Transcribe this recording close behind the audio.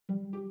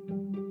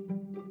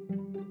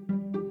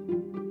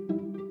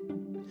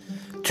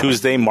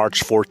Tuesday,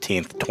 March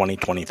 14th,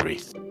 2023.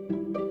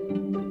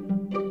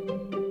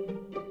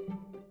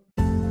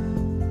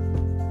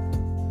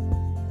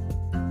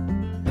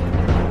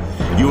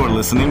 You are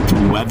listening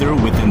to Weather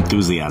with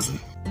Enthusiasm.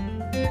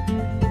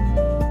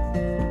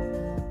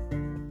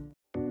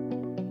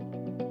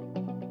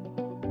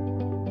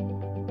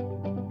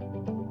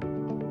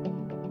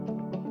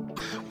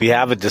 We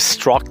have a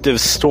destructive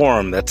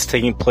storm that's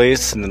taking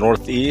place in the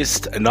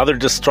Northeast, another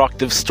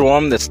destructive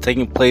storm that's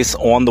taking place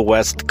on the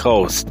West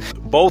Coast.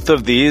 Both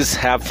of these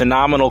have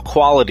phenomenal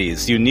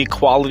qualities, unique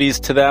qualities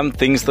to them,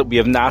 things that we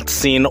have not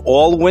seen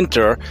all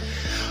winter.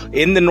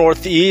 In the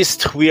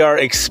Northeast, we are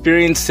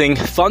experiencing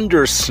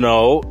thunder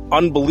snow,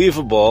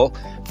 unbelievable.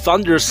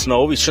 Thunder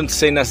snow, we shouldn't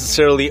say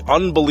necessarily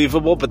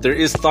unbelievable, but there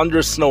is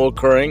thunder snow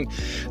occurring.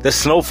 The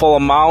snowfall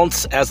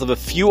amounts as of a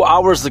few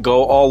hours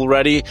ago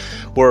already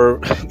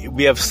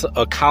we have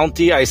a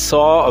county I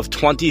saw of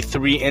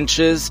 23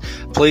 inches,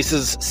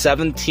 places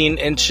 17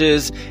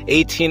 inches,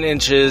 18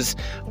 inches,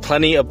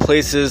 plenty of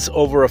places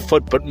over a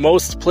foot, but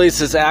most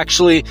places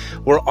actually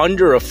were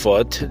under a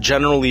foot,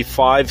 generally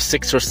 5,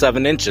 6, or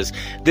 7 inches.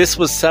 This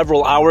was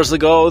several hours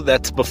ago.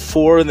 That's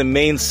before the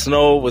main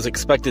snow was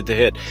expected to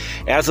hit.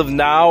 As of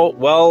now,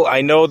 well,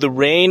 I know the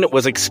rain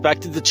was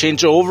expected to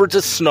change over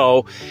to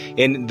snow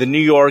in the New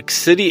York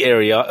City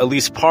area, at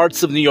least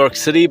parts of New York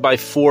City, by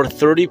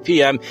 4:30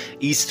 p.m.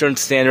 Eastern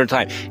Standard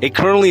Time. It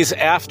currently is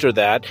after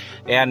that,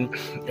 and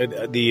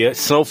the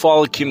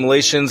snowfall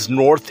accumulations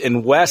north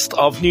and west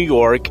of New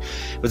York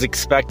was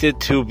expected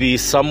to be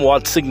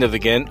somewhat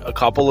significant, a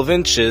couple of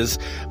inches,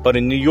 but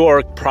in New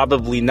York,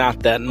 probably not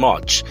that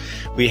much.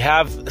 We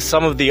have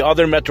some of the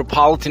other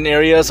metropolitan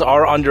areas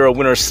are under a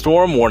winter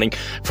storm warning.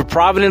 For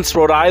Providence,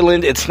 Rhode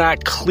Island, it's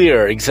not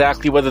clear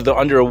exactly whether they're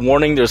under a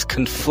warning. There's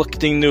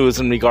conflicting news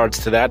in regards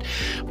to that,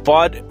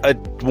 but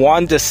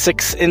 1 to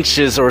 6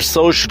 inches or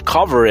so should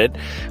cover it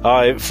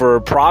for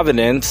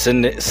Providence,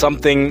 and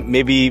something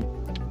maybe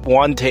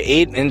 1 to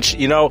 8 inch.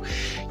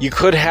 You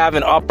could have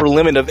an upper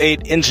limit of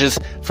 8 inches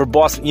for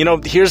Boston.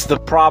 Here's the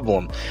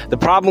problem. The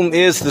problem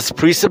is this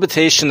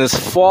precipitation is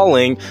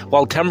falling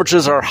while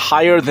temperatures are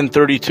higher than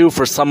 32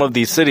 for some of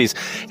these cities.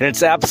 And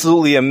it's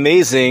absolutely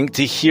amazing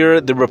to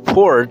hear the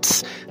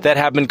reports that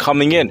have been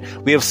coming in.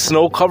 We have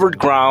snow-covered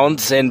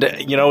grounds, and,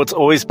 it's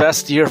always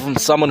best to hear from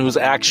someone who's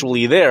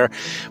actually there.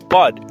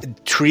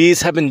 But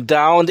trees have been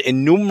downed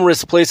in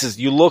numerous places.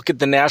 You look at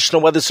the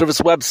National Weather Service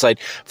website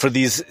for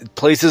these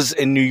places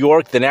in New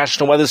York, the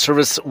National Weather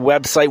Service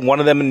website,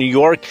 one of them in New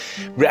York,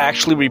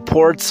 actually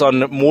reports on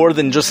more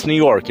than just New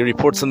York. It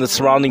reports on the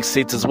surrounding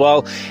states as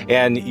well,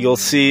 and you'll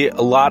see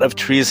a lot of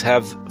trees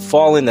have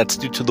fallen. That's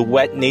due to the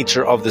wet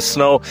nature of the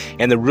snow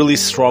and the really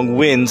strong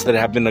winds that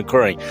have been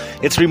occurring.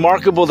 It's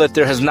remarkable that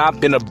there has not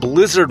been a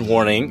blizzard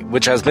warning,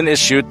 which has been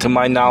issued to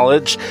my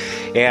knowledge,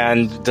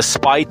 and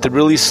despite the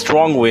really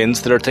strong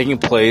winds that are taking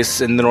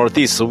place in the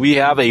Northeast. So we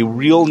have a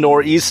real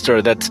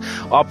nor'easter that's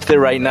up there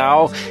right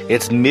now.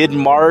 It's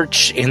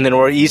mid-March, and the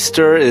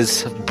nor'easter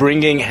is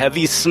bringing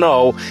heavy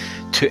snow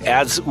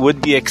as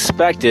would be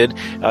expected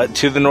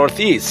to the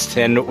Northeast,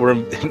 and we're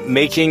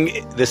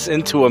making this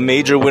into a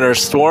major winter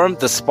storm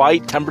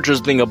despite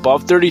temperatures being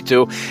above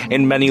 32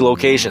 in many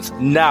locations.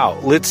 Now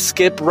let's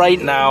skip right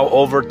now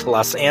over to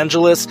Los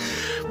Angeles,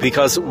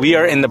 because we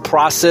are in the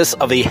process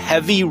of a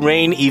heavy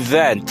rain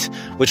event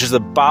which is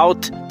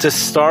about to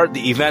start.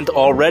 The event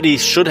already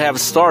should have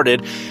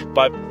started,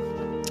 but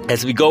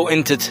as we go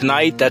into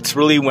tonight, that's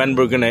really when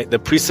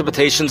the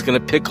precipitation's gonna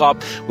pick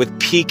up with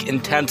peak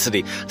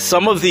intensity.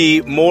 Some of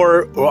the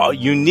more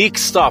unique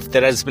stuff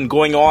that has been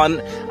going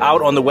on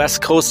out on the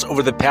West Coast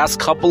over the past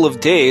couple of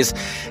days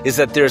is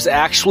that there's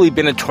actually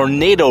been a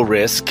tornado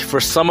risk for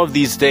some of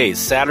these days.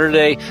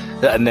 Saturday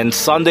and then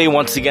Sunday,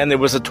 once again, there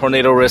was a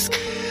tornado risk.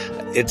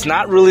 It's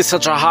not really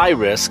such a high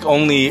risk,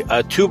 only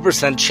a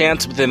 2%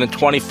 chance within a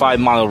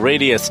 25-mile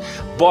radius,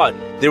 but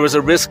there was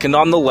a risk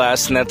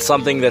nonetheless, and that's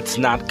something that's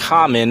not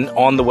common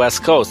on the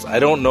West Coast. I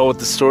don't know what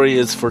the story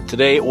is for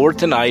today or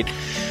tonight,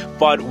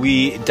 but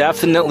we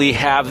definitely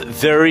have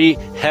very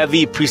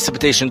heavy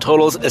precipitation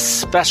totals,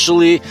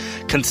 especially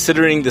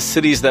considering the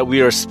cities that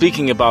we are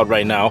speaking about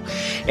right now.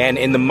 And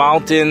in the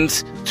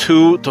mountains,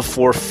 2 to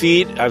 4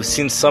 feet. I've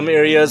seen some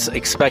areas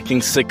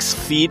expecting 6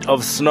 feet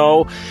of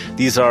snow.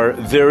 These are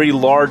very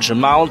large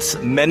amounts.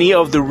 Many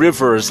of the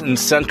rivers in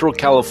Central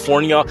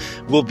California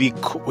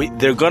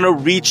they're going to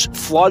reach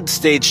flood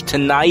stage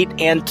tonight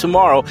and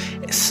tomorrow.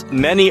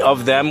 Many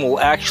of them will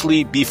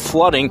actually be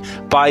flooding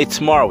by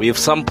tomorrow. We have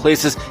some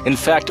places, in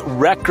fact,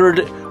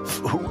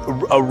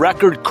 a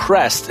record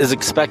crest is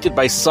expected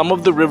by some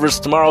of the rivers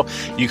tomorrow.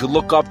 You could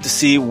look up to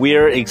see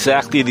where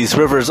exactly these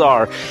rivers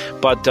are,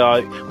 but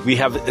we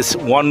have this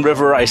one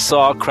river I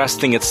saw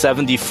cresting at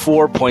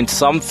 74 point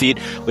some feet,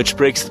 which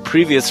breaks the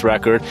previous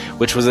record,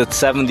 which was at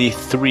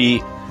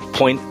 73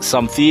 point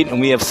some feet,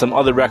 and we have some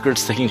other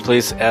records taking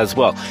place as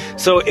well.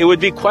 So it would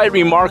be quite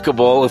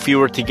remarkable if you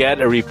were to get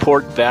a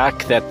report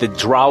back that the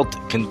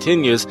drought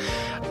continues.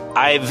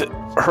 I've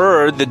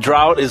heard the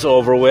drought is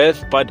over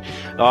with, but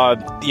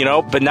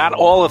not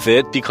all of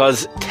it,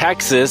 because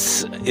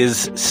Texas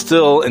is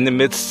still in the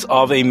midst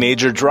of a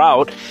major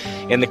drought.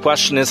 And the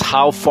question is,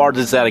 how far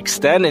does that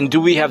extend? And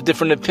do we have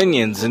different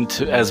opinions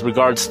as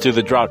regards to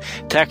the drought?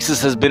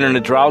 Texas has been in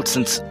a drought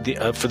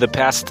for the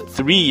past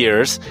 3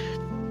 years.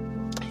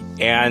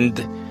 And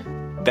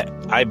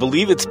I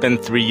believe it's been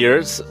 3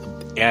 years.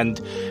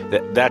 And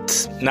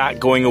that's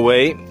not going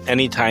away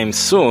anytime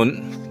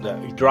soon.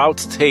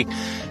 Droughts take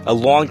a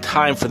long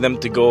time for them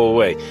to go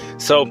away.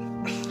 So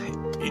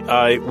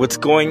what's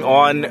going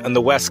on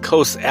the West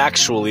Coast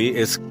actually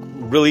is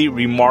really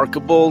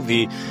remarkable.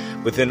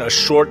 Within a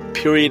short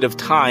period of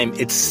time,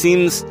 it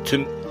seems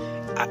to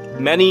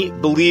many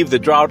believe the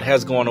drought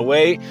has gone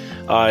away.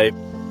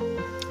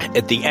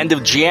 At the end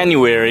of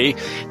January,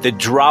 the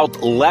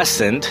drought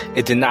lessened.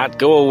 It did not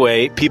go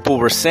away. People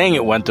were saying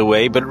it went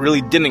away, but it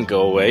really didn't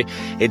go away.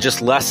 It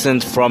just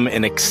lessened from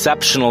an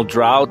exceptional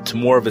drought to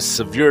more of a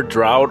severe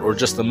drought or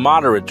just a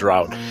moderate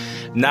drought.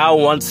 Now,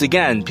 once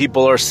again,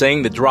 people are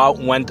saying the drought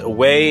went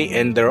away,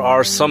 and there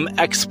are some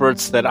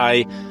experts that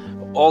I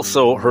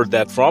also heard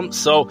that from.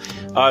 So,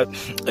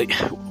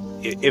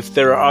 if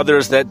there are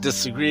others that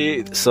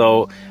disagree,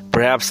 so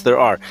perhaps there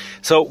are.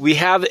 So we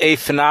have a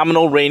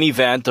phenomenal rain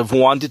event of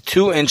 1 to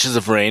 2 inches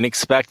of rain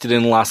expected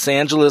in Los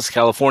Angeles,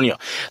 California.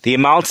 The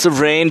amounts of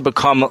rain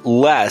become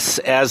less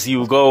as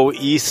you go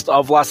east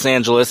of Los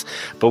Angeles,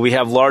 but we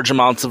have large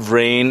amounts of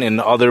rain in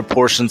other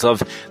portions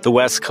of the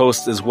West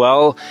Coast as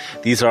well.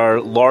 These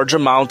are large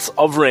amounts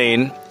of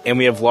rain, and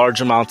we have large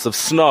amounts of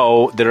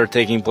snow that are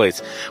taking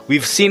place.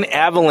 We've seen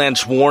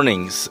avalanche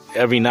warnings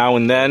every now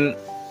and then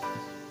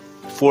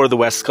for the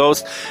West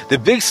Coast. The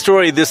big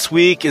story this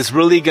week is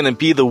really going to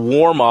be the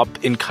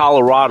warm-up in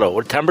Colorado,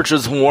 where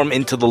temperatures warm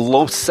into the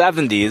low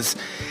 70s.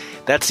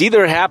 That's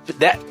either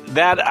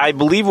that I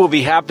believe will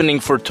be happening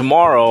for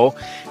tomorrow,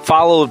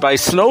 followed by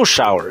snow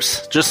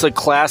showers. Just a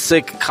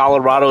classic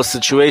Colorado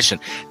situation.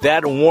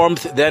 That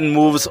warmth then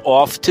moves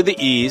off to the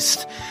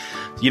east.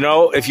 You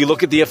know, if you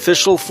look at the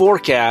official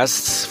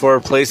forecasts for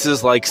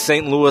places like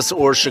St. Louis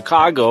or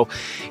Chicago,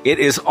 it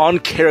is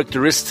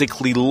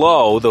uncharacteristically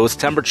low. Those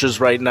temperatures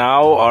right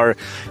now are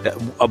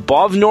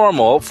above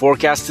normal,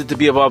 forecasted to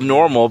be above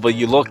normal, but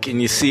you look and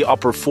you see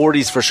upper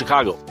 40s for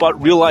Chicago. But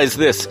realize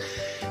this,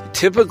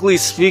 typically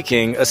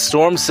speaking, a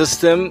storm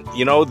system,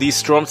 these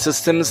storm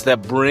systems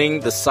that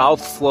bring the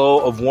south flow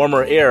of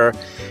warmer air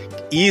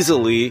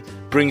easily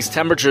brings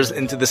temperatures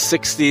into the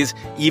 60s,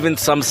 even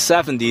some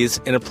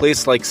 70s in a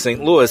place like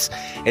St. Louis.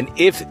 And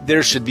if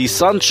there should be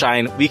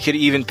sunshine, we could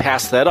even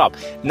pass that up.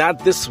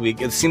 Not this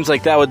week. It seems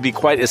like that would be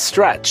quite a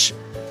stretch.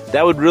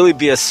 That would really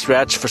be a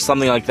stretch for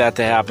something like that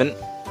to happen.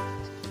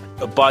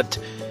 But,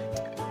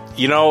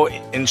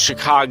 in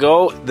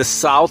Chicago, the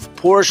south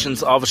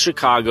portions of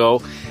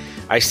Chicago,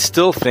 I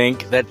still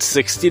think that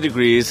 60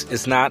 degrees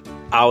is not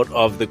out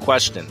of the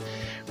question.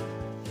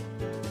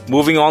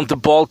 Moving on to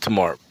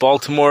Baltimore.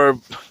 Baltimore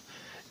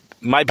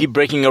might be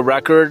breaking a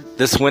record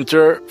this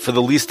winter for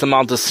the least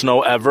amount of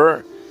snow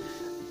ever.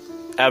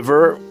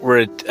 We're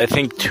at, I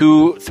think,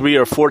 2, 3,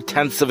 or 4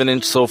 tenths of an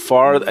inch so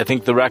far. I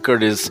think the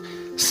record is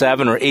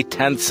 7 or 8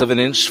 tenths of an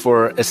inch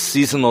for a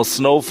seasonal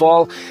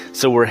snowfall.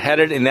 So we're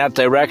headed in that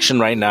direction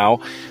right now.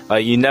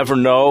 You never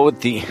know.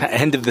 At the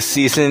end of the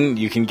season,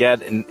 you can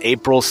get an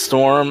April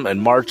storm, a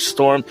March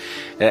storm,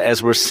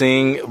 as we're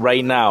seeing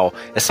right now,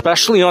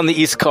 especially on the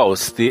East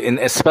Coast, and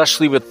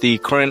especially with the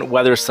current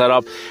weather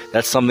setup.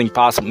 That's something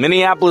possible.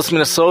 Minneapolis,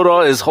 Minnesota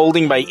is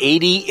holding by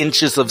 80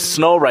 inches of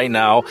snow right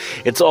now.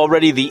 It's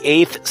already the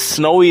 8th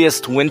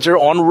snowiest winter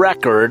on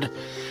record.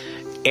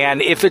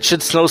 And if it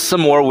should snow some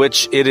more,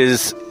 which it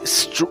is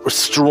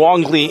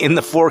strongly in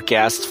the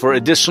forecast for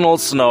additional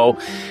snow,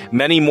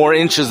 many more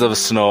inches of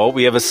snow,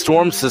 we have a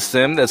storm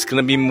system that's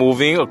going to be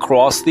moving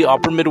across the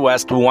upper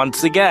Midwest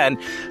once again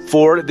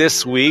for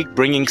this week,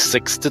 bringing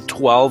 6 to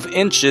 12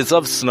 inches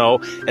of snow,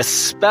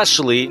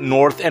 especially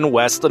north and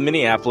west of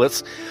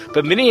Minneapolis.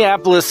 But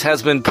Minneapolis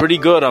has been pretty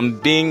good on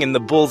being in the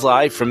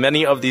bullseye for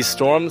many of these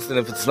storms, and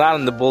if it's not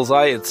in the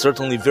bullseye, it's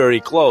certainly very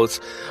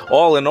close.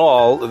 All in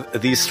all,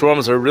 these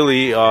storms are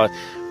really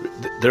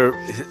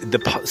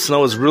the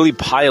snow is really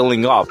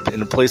piling up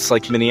in a place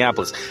like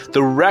Minneapolis.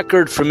 The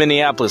record for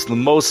Minneapolis, the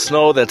most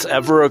snow that's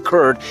ever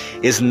occurred,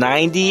 is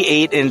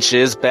 98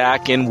 inches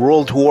back in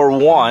World War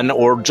I,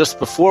 or just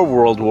before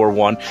World War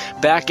I,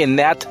 back in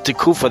that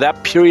Tekufa,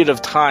 that period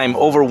of time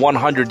over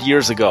 100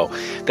 years ago.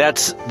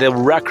 That's the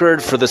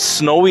record for the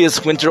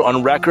snowiest winter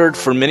on record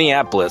for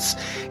Minneapolis.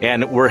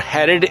 And we're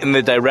headed in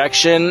the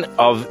direction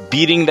of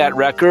beating that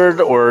record,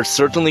 or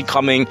certainly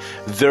coming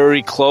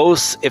very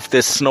close if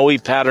this snowy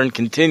pattern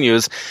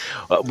continues.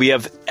 We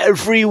have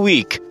every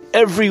week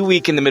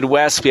in the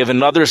Midwest, we have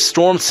another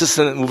storm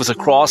system that moves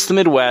across the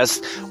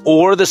Midwest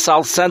or the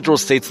South Central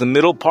states, the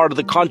middle part of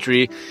the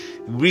country,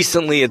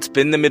 Recently, it's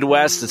been the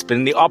Midwest, it's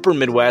been the upper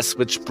Midwest,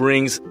 which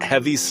brings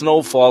heavy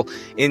snowfall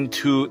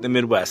into the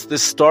Midwest.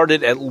 This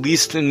started at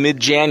least in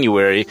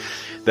mid-January.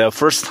 The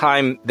first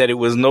time that it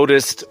was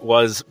noticed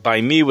was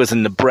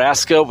in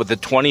Nebraska with a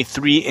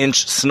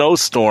 23-inch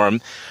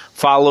snowstorm,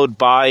 followed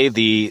by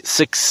the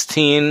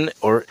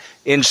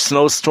 16-inch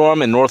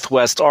snowstorm in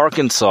northwest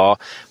Arkansas,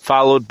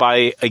 followed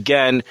by,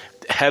 again,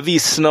 heavy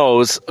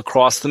snows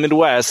across the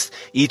Midwest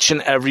each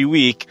and every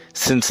week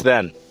since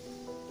then.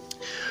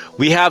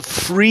 We have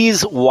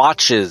freeze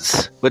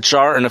watches, which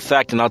are in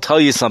effect, and I'll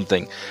tell you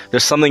something.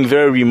 There's something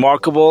very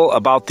remarkable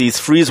about these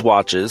freeze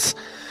watches,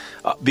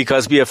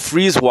 because we have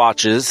freeze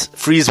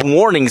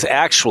warnings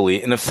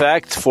actually, in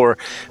effect for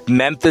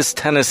Memphis,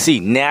 Tennessee,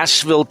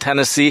 Nashville,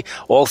 Tennessee,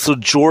 also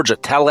Georgia,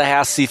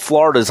 Tallahassee,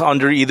 Florida is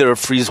under either a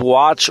freeze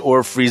watch or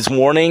a freeze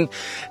warning.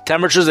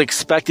 Temperatures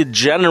expected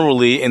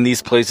generally in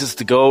these places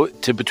to go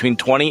to between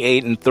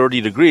 28 and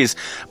 30 degrees.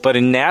 But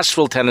in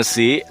Nashville,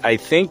 Tennessee, I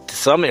think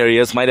some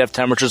areas might have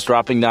temperatures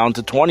dropping down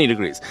to 20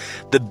 degrees.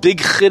 The big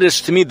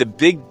chiddush to me, the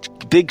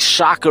big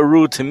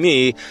shockaroo to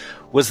me,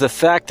 was the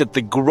fact that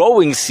the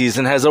growing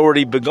season has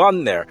already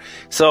begun there.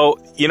 So,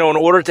 in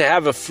order to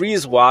have a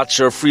freeze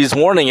watch or a freeze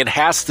warning, it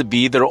has to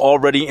be they're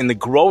already in the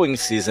growing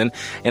season,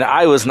 and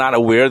I was not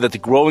aware that the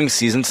growing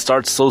season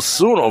starts so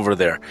soon over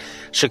there.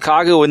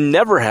 Chicago would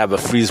never have a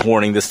freeze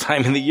warning this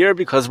time of the year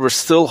because we're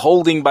still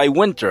holding by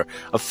winter.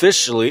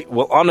 Unofficially,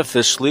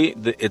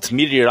 it's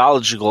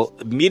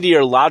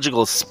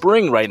meteorological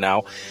spring right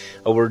now.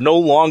 We're no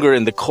longer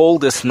in the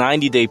coldest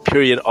 90-day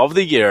period of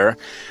the year,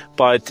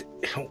 but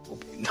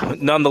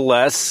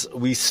nonetheless,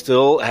 we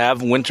still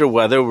have winter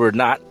weather. We're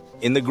not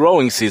in the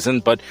growing season,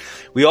 but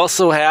we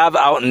also have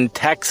out in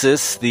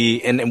Texas,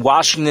 in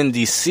Washington,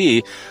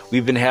 D.C.,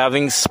 we've been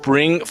having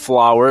spring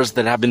flowers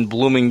that have been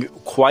blooming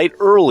quite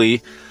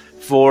early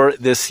for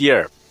this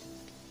year.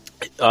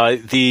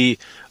 We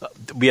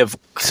have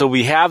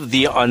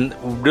the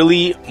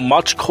really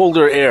much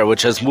colder air,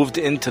 which has moved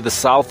into the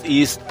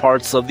southeast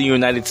parts of the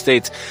United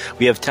States.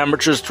 We have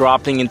temperatures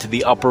dropping into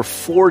the upper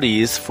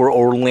 40s for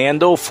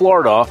Orlando,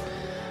 Florida.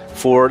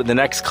 For the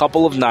next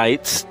couple of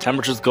nights,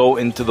 temperatures go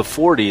into the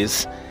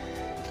 40s,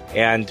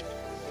 and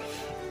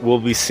we'll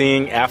be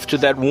seeing after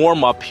that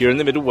warm up here in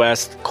the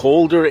Midwest,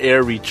 colder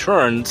air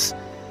returns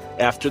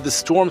after the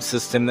storm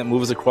system that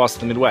moves across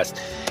the Midwest.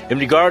 In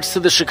regards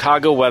to the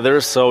Chicago weather,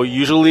 so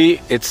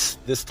usually it's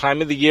this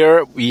time of the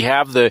year, we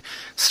have the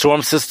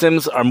storm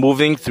systems are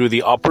moving through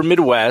the upper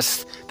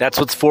Midwest. That's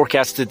what's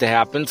forecasted to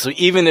happen. So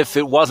even if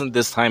it wasn't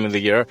this time of the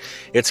year,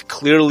 it's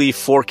clearly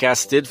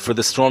forecasted for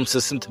the storm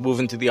system to move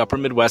into the upper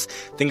Midwest.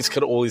 Things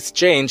could always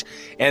change.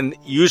 And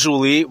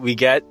usually we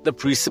get the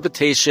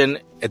precipitation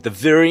at the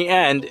very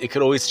end. It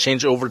could always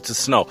change over to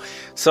snow.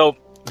 So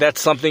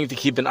that's something to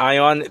keep an eye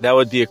on. That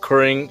would be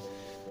occurring.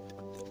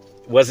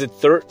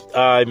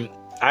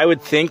 I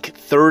would think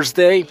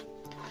Thursday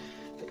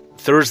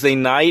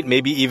night,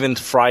 maybe even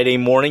Friday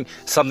morning,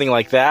 something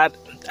like that.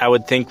 I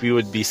would think we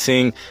would be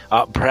seeing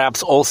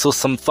perhaps also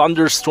some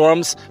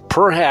thunderstorms,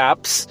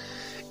 perhaps,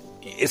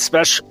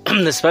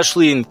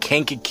 especially in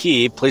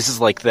Kankakee, places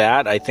like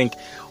that. I think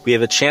we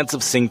have a chance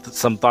of seeing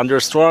some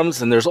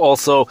thunderstorms, and there's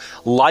also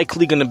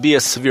likely going to be a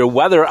severe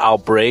weather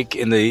outbreak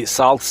in the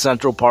south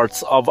central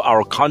parts of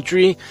our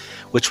country,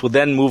 which will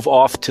then move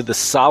off to the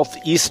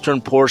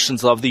southeastern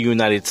portions of the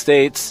United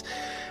States.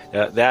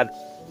 That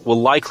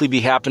will likely be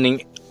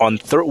happening on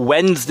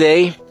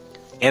Wednesday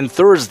and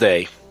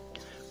Thursday.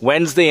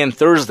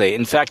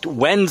 In fact,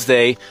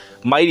 Wednesday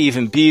might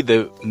even be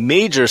the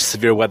major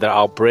severe weather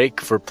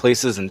outbreak for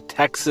places in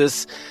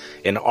Texas,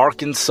 in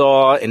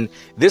Arkansas, and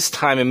this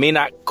time it may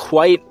not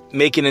quite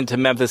make it into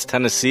Memphis,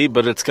 Tennessee,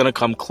 but it's going to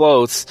come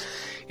close,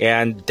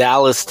 and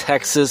Dallas,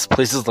 Texas,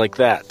 places like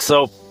that.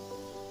 So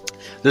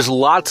there's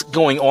lots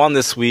going on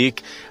this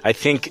week. I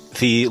think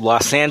the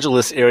Los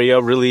Angeles area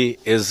really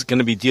is going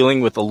to be dealing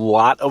with a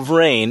lot of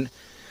rain.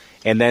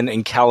 And then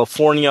in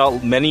California,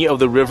 many of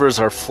the rivers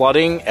are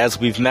flooding, as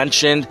we've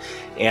mentioned.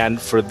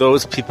 And for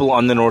those people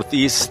on the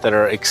Northeast that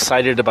are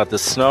excited about the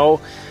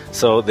snow,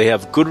 so they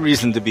have good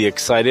reason to be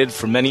excited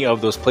for many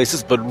of those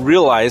places. But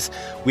realize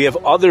we have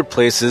other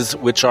places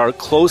which are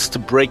close to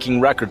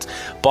breaking records.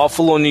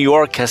 Buffalo, New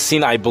York has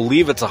seen, I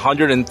believe it's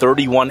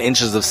 131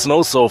 inches of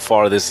snow so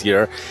far this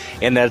year.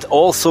 And that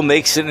also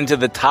makes it into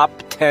the top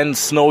 10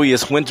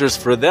 snowiest winters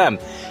for them.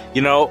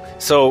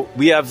 So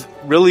we have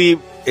really,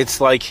 it's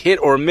like hit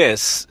or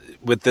miss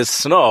with this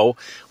snow.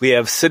 We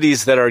have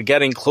cities that are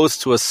getting close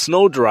to a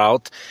snow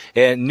drought,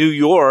 and New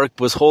York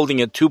was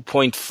holding at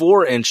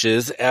 2.4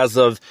 inches as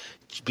of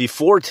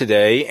before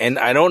today, and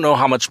I don't know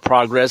how much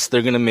progress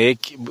they're going to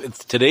make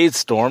with today's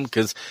storm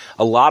because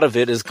a lot of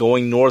it is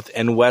going north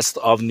and west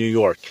of New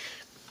York.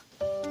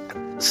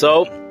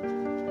 So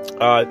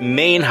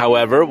Maine,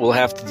 however, will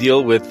have to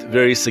deal with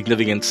very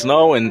significant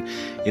snow, and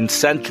in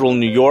central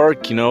New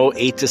York,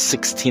 8 to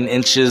 16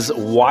 inches,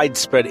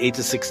 widespread 8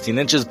 to 16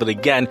 inches. But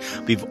again,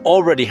 we've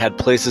already had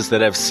places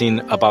that have seen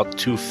about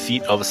 2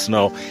 feet of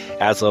snow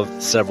as of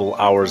several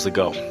hours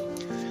ago.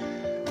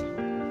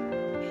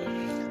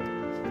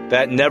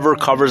 That never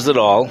covers it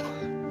all.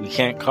 We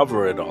can't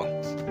cover it all.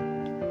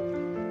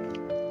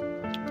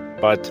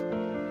 But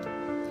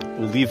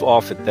we'll leave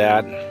off at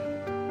that.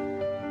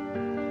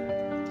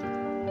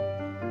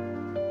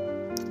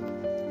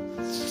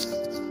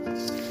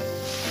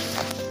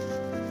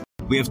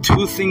 We have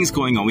two things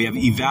going on. We have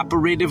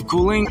evaporative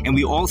cooling and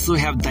we also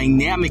have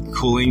dynamic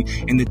cooling,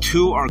 and the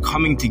two are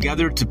coming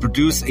together to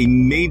produce a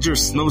major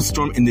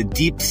snowstorm in the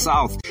deep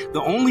south.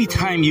 The only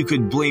time you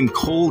could blame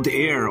cold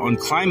air on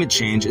climate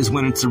change is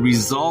when it's a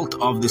result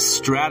of the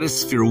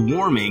stratosphere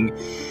warming,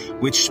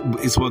 which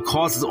is what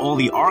causes all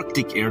the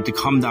Arctic air to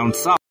come down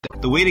south.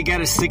 The way to get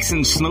a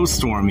 6-inch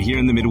snowstorm here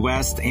in the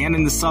Midwest and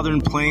in the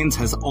Southern Plains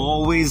has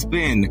always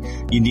been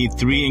you need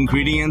 3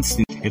 ingredients.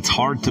 It's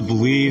hard to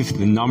believe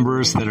the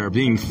numbers that are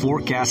being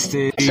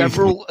forecasted.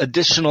 Several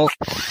additional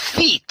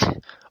feet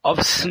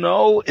of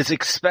snow is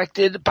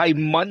expected by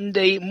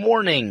Monday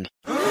morning.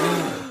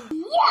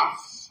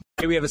 Yes!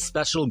 Hey, we have a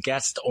special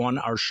guest on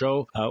our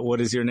show.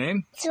 What is your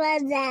name?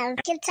 Katabis.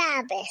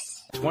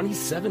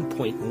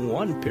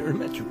 27.1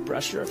 barometric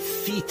pressure.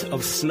 Feet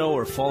of snow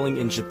are falling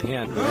in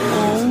Japan.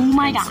 Oh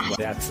my God.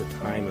 That's a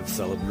time of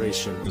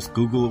celebration. Just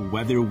Google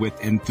weather with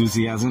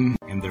enthusiasm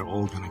and they're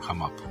all going to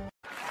come up.